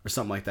or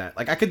something like that.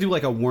 Like I could do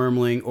like a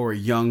wormling or a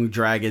young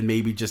dragon,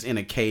 maybe just in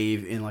a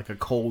cave in like a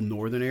cold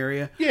northern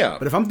area. Yeah.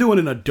 But if I'm doing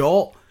an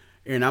adult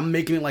and I'm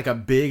making it like a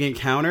big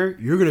encounter,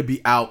 you're gonna be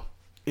out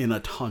in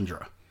a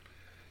tundra.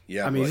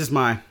 Yeah, I mean, it's just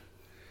my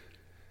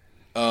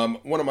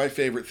one of my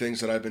favorite things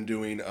that I've been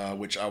doing,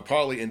 which I'll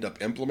probably end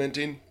up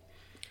implementing,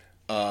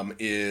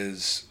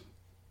 is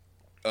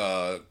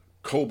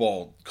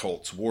kobold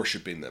cults,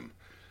 worshiping them.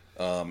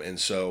 And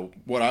so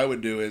what I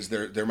would do is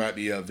there might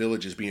be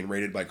villages being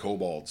raided by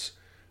kobolds,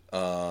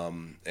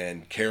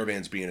 and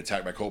caravans being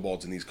attacked by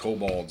kobolds, and these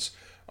kobolds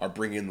are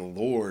bringing the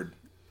Lord,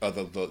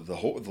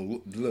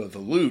 the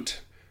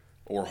loot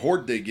or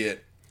hoard they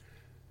get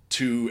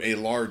to a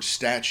large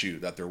statue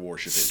that they're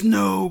worshiping.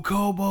 Snow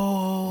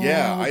kobold.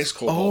 Yeah, ice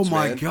kobolds. Oh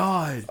my man.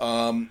 god.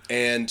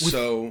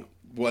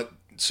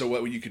 So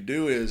what you could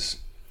do is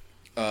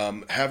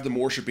have them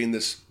worshiping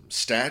this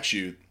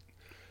statue,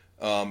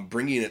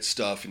 bringing it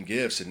stuff and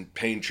gifts and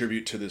paying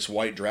tribute to this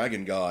white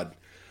dragon god,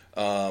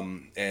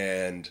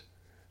 and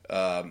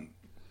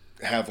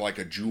have like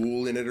a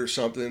jewel in it or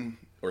something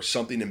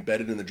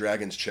embedded in the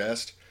dragon's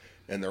chest,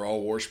 and they're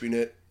all worshiping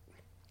it.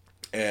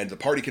 And the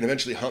party can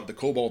eventually hunt the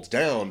kobolds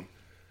down,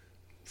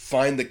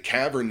 find the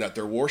cavern that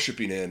they're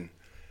worshiping in,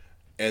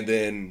 and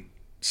then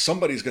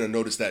somebody's going to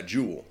notice that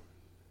jewel.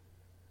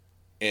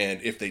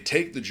 And if they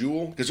take the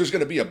jewel, because there's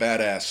going to be a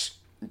badass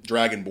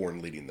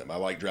Dragonborn leading them. I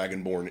like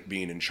Dragonborn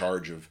being in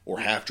charge of, or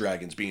half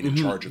dragons being in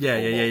charge of the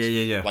kobolds,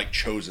 yeah. like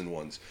chosen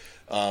ones.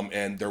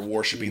 And they're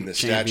worshiping this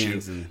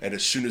statue. And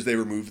as soon as they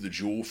remove the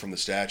jewel from the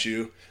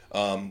statue,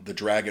 the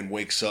dragon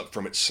wakes up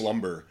from its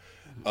slumber,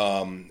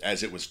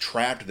 as it was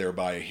trapped there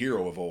by a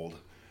hero of old.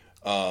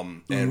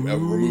 And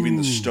removing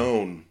the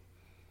stone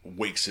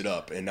wakes it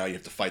up, and now you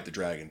have to fight the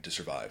dragon to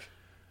survive,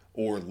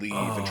 or leave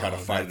and try to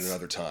fight it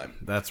another time.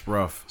 That's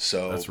rough.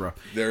 So that's rough.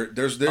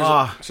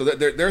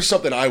 There's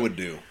something I would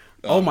do.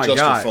 Oh my just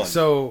god! for fun.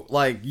 So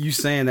like you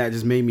saying that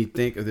just made me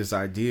think of this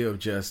idea of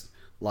just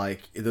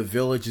like the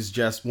village is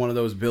just one of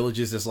those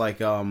villages that's like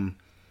the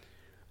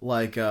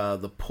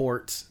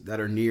ports that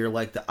are near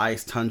like the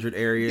ice tundra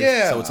areas.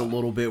 Yeah. So it's a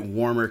little bit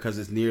warmer because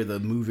it's near the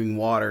moving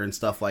water and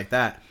stuff like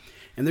that.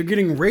 And they're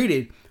getting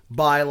raided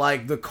by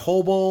like the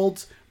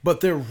kobolds, but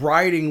they're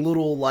riding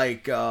little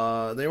like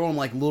they're on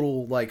like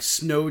little like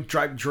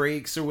snowdrift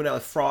drakes or whatever,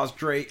 frost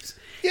drakes.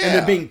 Yeah. And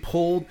they're being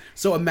pulled.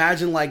 So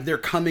imagine like they're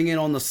coming in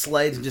on the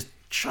sleds and just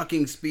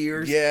chucking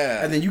spears.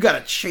 Yeah. And then you got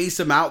to chase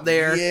them out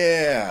there.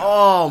 Yeah.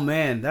 Oh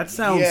man, that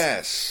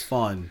sounds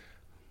fun.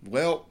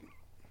 Well,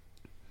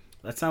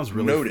 that sounds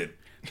really noted.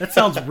 That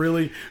sounds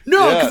really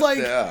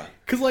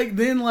because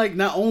then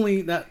not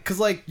only that, because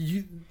like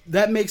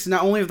that makes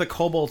not only the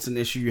kobolds an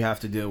issue you have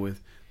to deal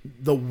with,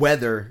 the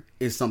weather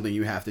is something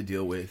you have to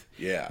deal with.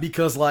 Yeah.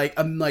 Because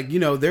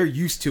they're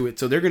used to it,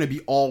 so they're going to be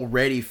all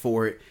ready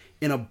for it.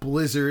 In a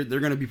blizzard, they're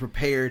going to be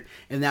prepared,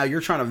 and now you're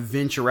trying to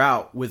venture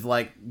out with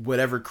like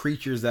whatever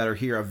creatures that are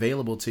here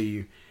available to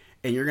you,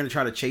 and you're going to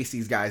try to chase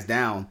these guys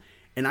down.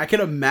 And I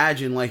can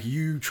imagine like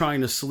you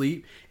trying to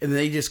sleep, and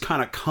they just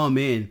kind of come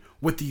in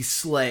with these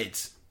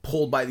sleds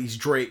pulled by these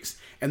drakes,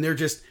 and they're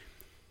just,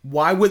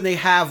 why wouldn't they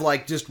have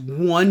like just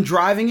one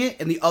driving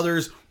it and the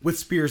others with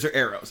spears or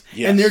arrows?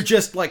 Yes. And they're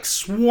just like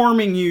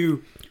swarming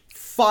you,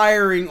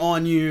 firing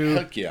on you.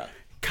 Heck yeah.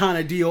 kind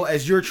of deal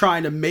as you're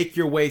trying to make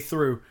your way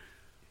through.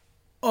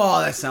 Oh,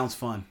 that sounds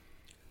fun.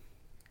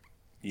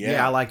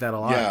 Yeah, I like that a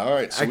lot. Yeah, all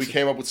right. So we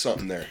came up with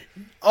something there.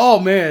 Oh,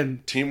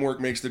 man. Teamwork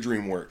makes the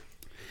dream work.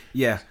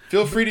 Yeah.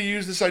 Feel free to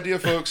use this idea,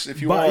 folks,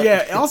 if you want.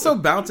 Yeah, also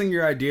bouncing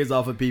your ideas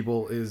off of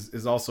people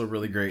is also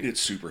really great. It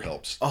super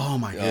helps. Oh,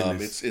 my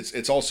goodness.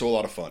 It's also a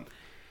lot of fun.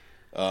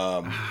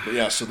 But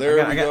yeah, so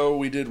there we go.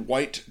 We did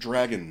White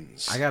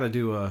Dragons. I got to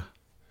do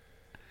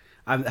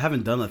I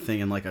haven't done a thing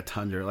in like a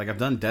tundra. Like I've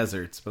done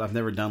deserts, but I've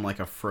never done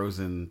like a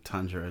frozen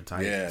tundra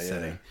type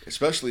setting.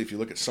 Especially if you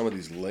look at some of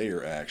these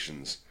layer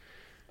actions.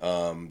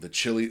 The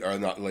chili, or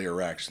not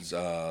layer actions,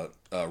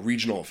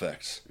 regional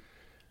effects.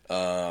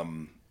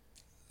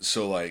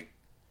 So like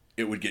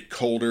it would get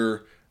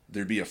colder,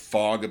 there'd be a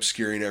fog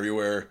obscuring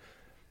everywhere.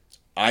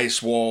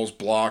 Ice walls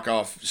block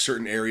off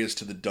certain areas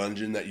to the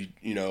dungeon that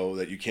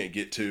you can't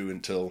get to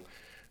until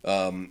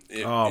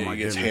it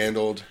gets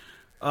handled.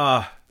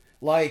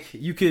 Like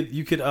you could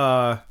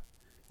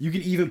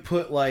even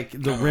put like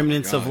the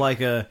remnants of like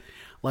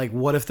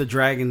what if the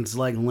dragon's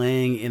like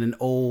laying in an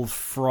old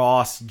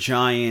frost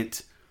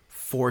giant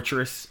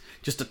fortress,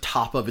 just the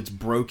top of it's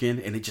broken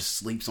and it just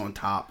sleeps on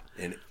top.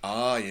 And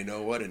you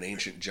know what? An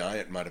ancient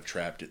giant might have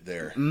trapped it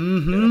there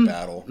in a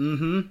battle.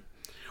 Mm-hmm.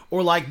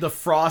 Or like the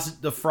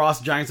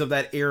frost giants of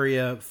that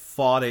area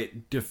fought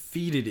it,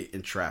 defeated it,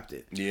 and trapped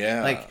it.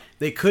 Yeah, like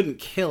they couldn't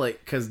kill it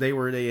because they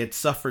had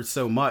suffered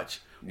so much.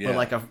 Yeah.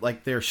 But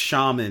like their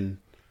shaman,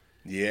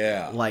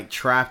 like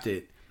trapped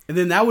it, and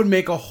then that would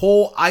make a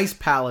whole ice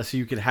palace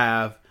you could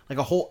have, like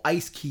a whole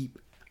ice keep,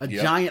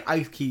 giant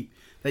ice keep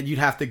that you'd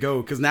have to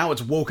go because now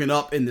it's woken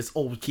up in this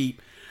old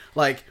keep.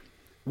 Like,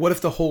 what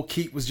if the whole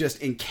keep was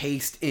just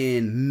encased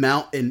in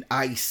mountain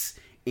ice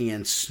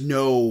and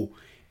snow?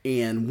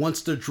 And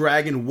once the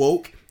dragon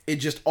woke, it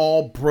just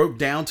all broke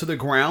down to the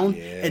ground.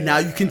 Yeah. And now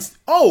you can...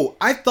 Oh,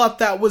 I thought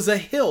that was a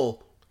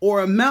hill or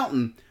a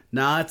mountain.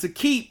 Nah, it's a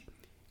keep.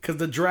 Because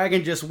the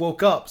dragon just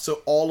woke up.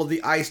 So all of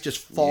the ice just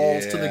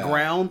falls to the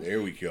ground.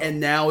 There we go.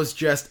 And now it's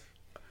just...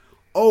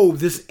 Oh,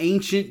 this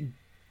ancient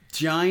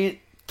giant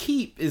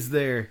keep is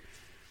there.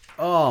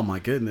 Oh, my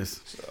goodness.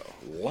 So,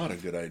 a lot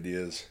of good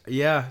ideas.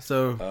 Yeah,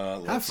 so...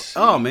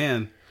 oh,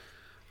 man.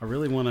 I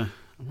really want to...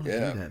 I'm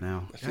gonna do that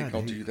now. I think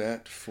I'll do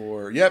that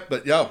for... Yep.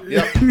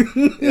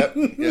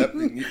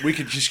 We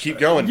could just keep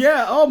going.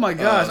 Yeah, oh my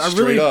gosh.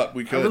 We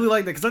could. I really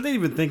like that because I didn't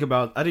even think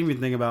about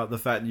the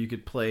fact that you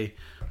could play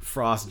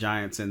frost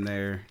giants in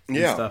there and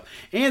stuff.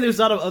 And there's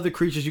a lot of other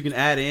creatures you can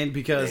add in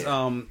because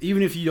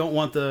even if you don't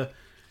want to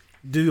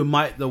do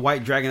the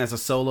white dragon as a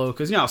solo,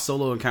 because you know how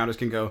solo encounters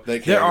can go.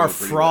 There are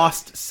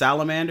frost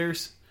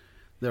salamanders.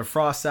 There are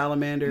frost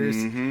salamanders.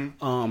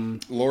 Mm-hmm.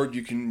 Lord,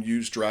 you can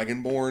use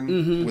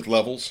Dragonborn with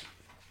levels.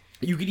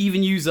 You could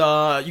even use you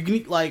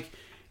can like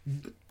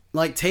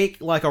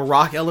take like a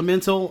rock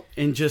elemental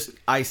and just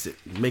ice it,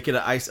 make it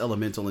an ice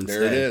elemental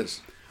instead. There it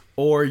is.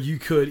 Or you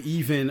could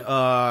even and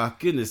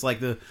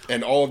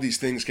all of these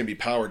things can be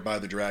powered by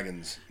the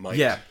dragon's might.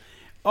 Yeah.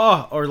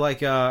 Oh, or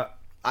like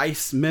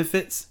ice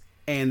mephits,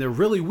 and they're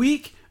really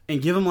weak,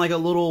 and give them like a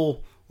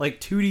little like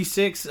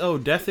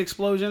 2d6 death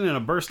explosion and a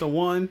burst of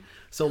 1.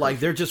 So like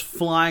they're just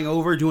flying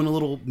over doing a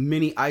little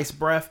mini ice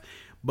breath.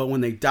 But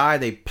when they die,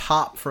 they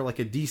pop for like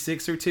a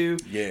D6 or 2.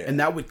 Yeah. And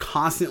that would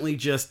constantly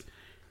just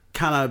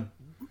kind of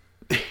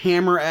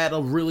hammer at a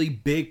really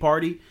big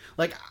party.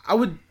 Like, I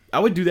would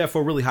do that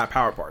for a really high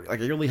power party. Like,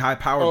 a really high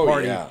power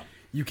party. Yeah.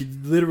 You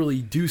could literally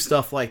do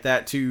stuff like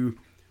that to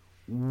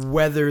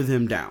weather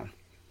them down.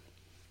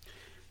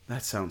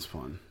 That sounds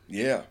fun.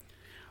 Yeah.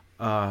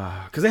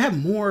 Because they have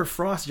more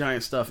frost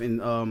giant stuff in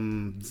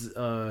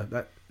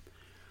that...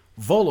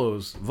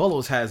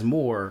 Volos has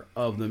more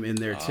of them in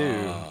there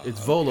too.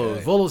 It's Volos.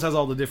 Okay. Volos has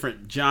all the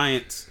different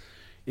giants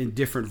in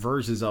different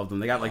versions of them.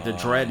 They got like the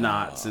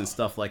dreadnoughts and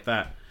stuff like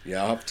that.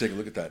 Yeah, I'll have to take a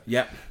look at that.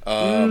 Yep. Yep.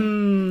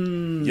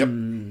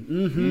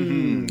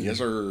 Mm-hmm. Yes,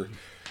 sir.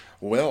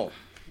 Well.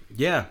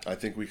 Yeah. I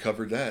think we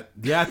covered that.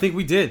 Yeah, I think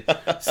we did.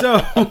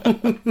 So,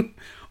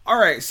 all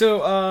right.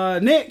 So,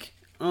 Nick,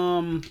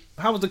 how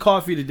was the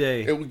coffee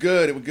today? It was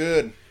good. It was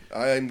good.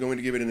 I'm going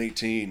to give it an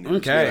 18.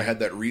 Okay. I had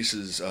that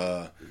Reese's.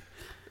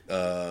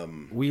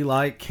 We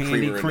like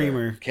Candy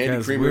Creamer.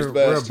 Candy Creamer's the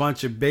best. We're a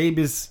bunch of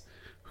babies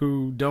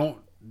who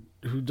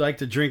like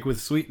to drink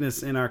with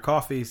sweetness in our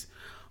coffees.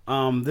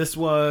 This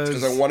was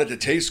because I want it to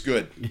taste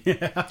good.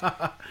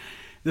 Yeah.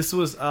 This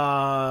was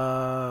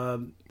not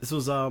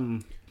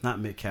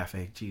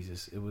McCafe.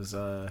 Jesus, it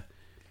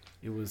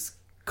was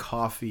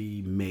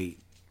Coffee Mate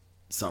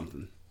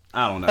something.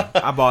 I don't know.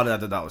 I bought it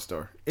at the dollar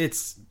store. It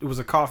was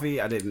a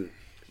coffee. I didn't.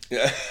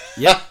 Yeah.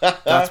 Yep,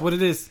 that's what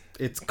it is.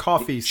 It's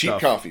coffee cheap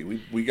stuff.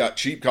 Coffee. We got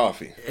cheap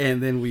coffee.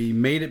 And then we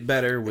made it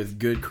better with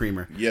good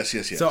creamer. Yes.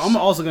 So I'm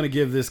also going to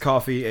give this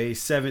coffee a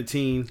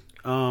 17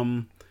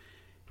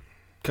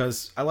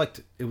 because I liked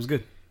it. It was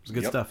good. It was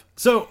good stuff.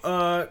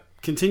 So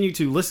continue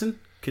to listen.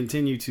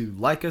 Continue to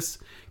like us.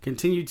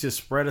 Continue to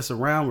spread us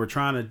around. We're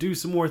trying to do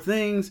some more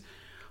things.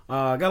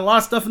 Got a lot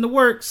of stuff in the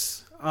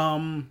works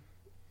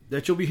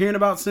that you'll be hearing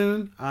about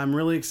soon. I'm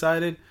really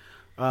excited.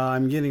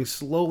 I'm getting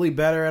slowly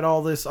better at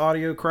all this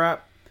audio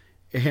crap.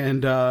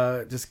 And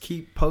just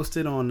keep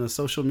posted on the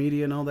social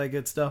media and all that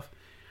good stuff.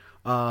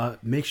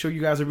 Make sure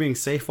you guys are being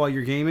safe while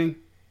you're gaming,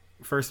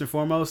 first and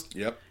foremost.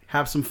 Yep.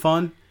 Have some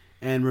fun.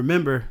 And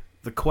remember,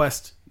 the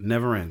quest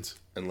never ends.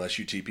 Unless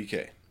you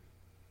TPK.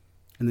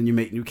 And then you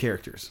make new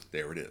characters.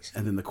 There it is.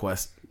 And then the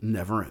quest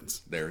never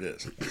ends. There it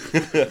is.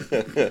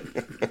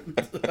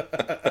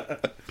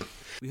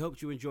 We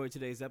hope you enjoyed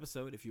today's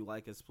episode. If you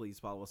like us, please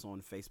follow us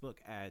on Facebook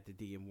at the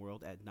DM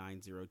World at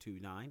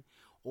 9029.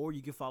 Or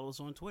you can follow us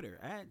on Twitter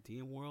at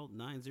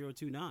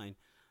DMWorld9029.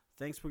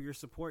 Thanks for your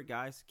support,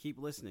 guys. Keep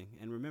listening.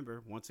 And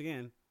remember, once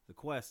again, the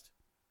quest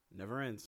never ends.